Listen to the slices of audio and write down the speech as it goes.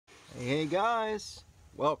Hey guys,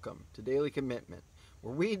 welcome to Daily Commitment,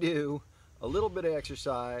 where we do a little bit of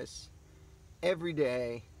exercise every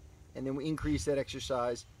day, and then we increase that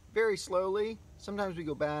exercise very slowly. Sometimes we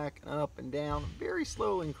go back and up and down, very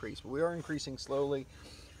slow increase, but we are increasing slowly.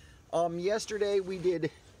 Yesterday we did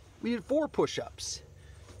 4 push-ups,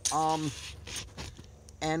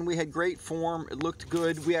 and we had great form. It looked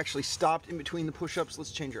good. We actually stopped in between the push-ups.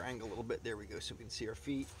 Let's change our angle a little bit. There we go, so we can see our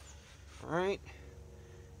feet. All right.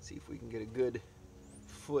 See if we can get a good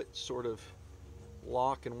foot sort of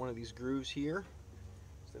lock in one of these grooves here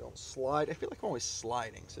so they don't slide. I feel like I'm always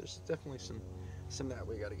sliding, so there's definitely some that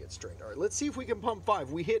we got to get straight. All right, let's see if we can pump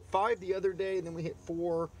 5. We hit 5 the other day, then we hit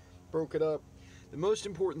 4, broke it up. The most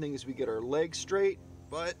important thing is we get our legs straight,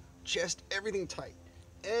 butt, chest, everything tight.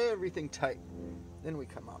 Everything tight. Then we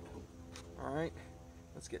come up. All right,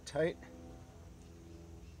 let's get tight.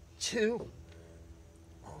 2,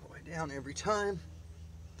 all the way down every time.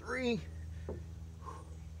 3,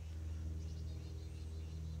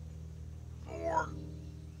 4,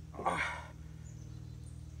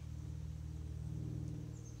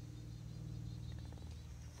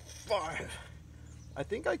 5. I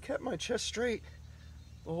think I kept my chest straight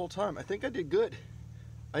the whole time. I think I did good.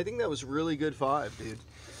 I think that was really good 5, dude.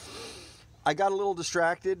 I got a little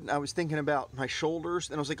distracted. I was thinking about my shoulders,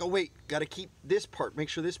 and I was like, oh wait, got to keep this part, make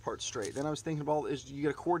sure this part's straight. Then I was thinking about you got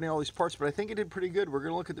to coordinate all these parts, but I think I did pretty good. We're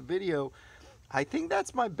going to look at the video. I think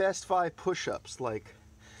that's my best 5 push-ups, like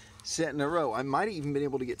set in a row. I might have even been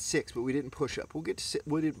able to get 6, but we didn't push up. We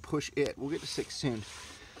didn't push it. We'll get to 6 soon.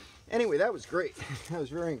 Anyway, that was great. That was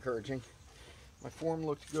very encouraging. My form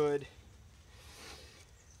looked good.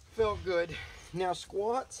 Felt good. Now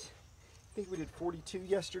squats. I think we did 42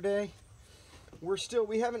 yesterday.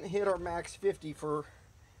 We haven't hit our max 50 for,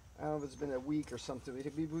 I don't know if it's been a week or something.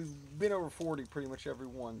 We've been over 40 pretty much every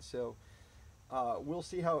one. So we'll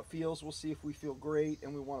see how it feels. We'll see if we feel great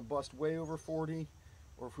and we want to bust way over 40,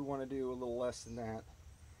 or if we want to do a little less than that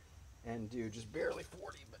and do just barely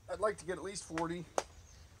 40. But I'd like to get at least 40. And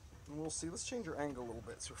we'll see. Let's change our angle a little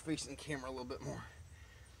bit so we're facing the camera a little bit more.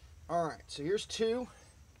 All right, so here's 2.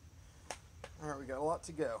 All right, we got a lot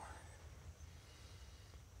to go.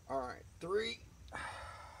 All right, 3.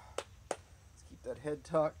 Let's keep that head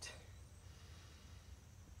tucked.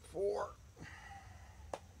 4.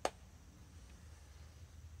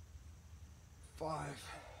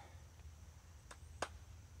 5.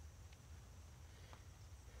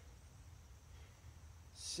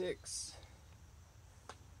 6.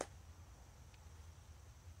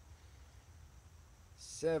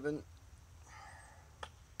 7.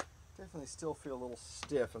 Definitely still feel a little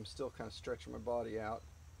stiff. I'm still kind of stretching my body out.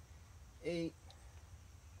 8.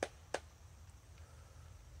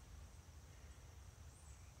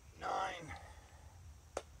 9.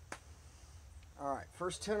 All right,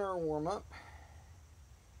 first 10 are our warm-up.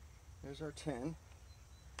 There's our 10.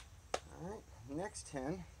 All right, next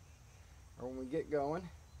 10 are when we get going.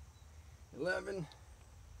 11.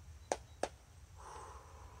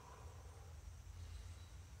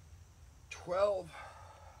 12.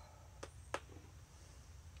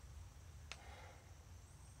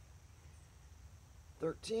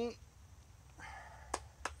 13.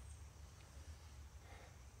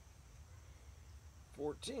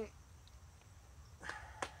 14.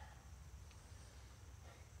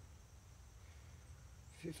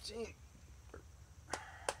 15.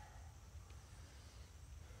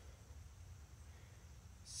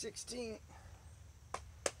 16.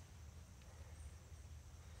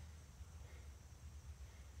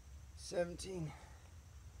 17.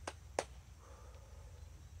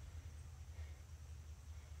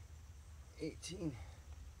 18.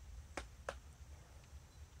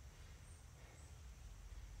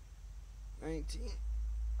 19.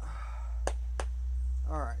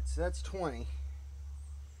 All right, so that's 20.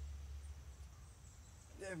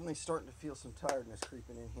 Definitely starting to feel some tiredness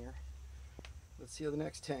creeping in here. Let's see how the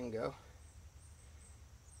next 10 go.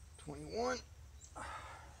 21.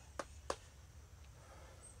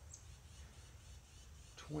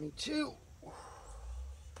 22.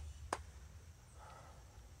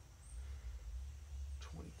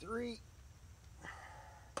 23.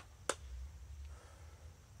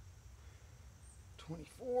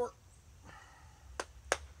 24.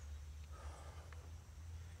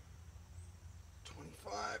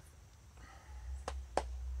 25.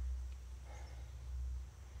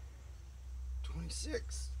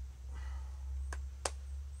 26.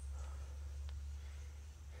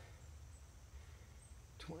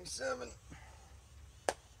 27.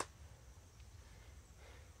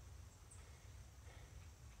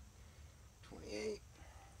 28.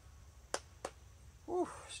 Whew,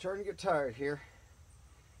 starting to get tired here.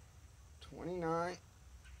 29.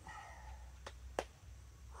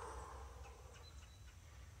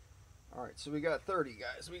 All right, so we got 30,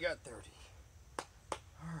 guys. We got 30.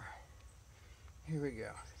 All right, here we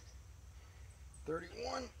go.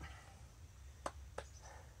 31.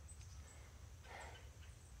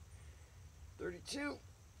 32.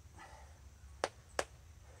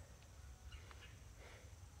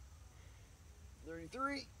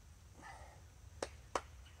 33.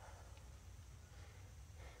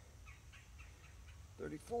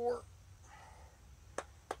 34.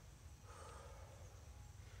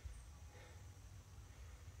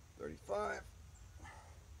 35.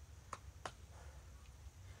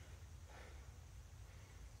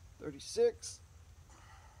 36.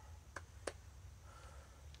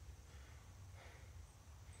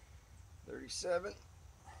 37.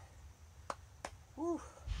 Whew.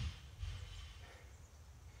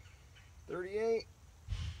 38.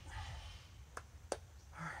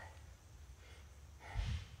 All right.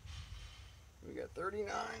 We got 39.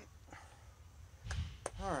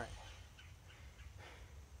 All right.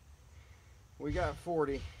 We got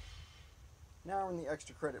 40. Now we're in the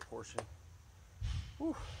extra credit portion.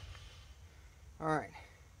 Whew. All right.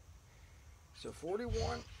 So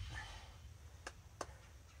 41.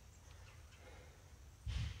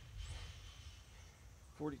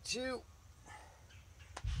 42.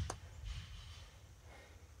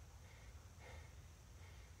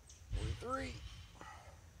 43.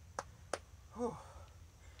 Whew.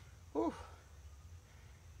 Whew.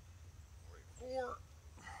 44.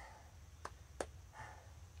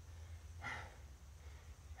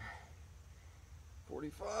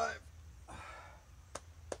 45. I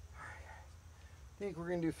think we're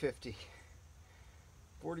gonna do 50.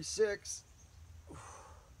 46.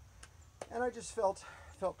 And I just felt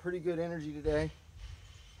pretty good energy today.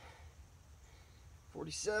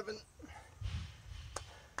 47.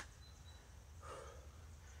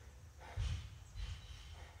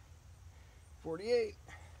 48.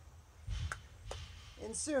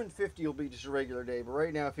 And soon 50 will be just a regular day, but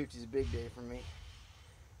right now 50 is a big day for me.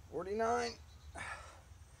 49.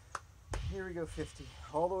 Here we go, 50.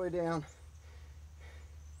 All the way down.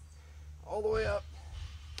 All the way up.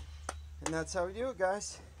 And that's how we do it,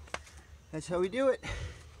 guys. That's how we do it.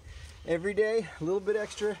 Every day, a little bit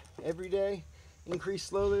extra. Every day, increase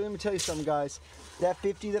slowly. Let me tell you something, guys. That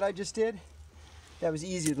 50 that I just did, that was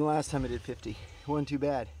easier than the last time I did 50. It wasn't too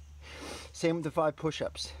bad. Same with the 5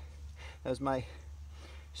 push-ups. That was my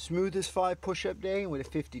smoothest 5 push-up day with a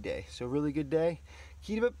 50 day. So really good day.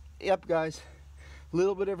 Keep it up, guys. A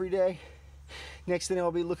little bit every day. Next thing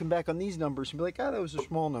I'll be looking back on these numbers and be like, oh, those are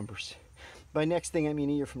small numbers. By next thing, I mean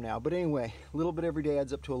a year from now. But anyway, a little bit every day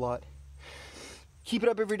adds up to a lot. Keep it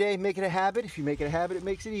up every day. Make it a habit. If you make it a habit, it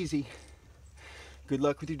makes it easy. Good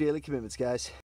luck with your daily commitments, guys.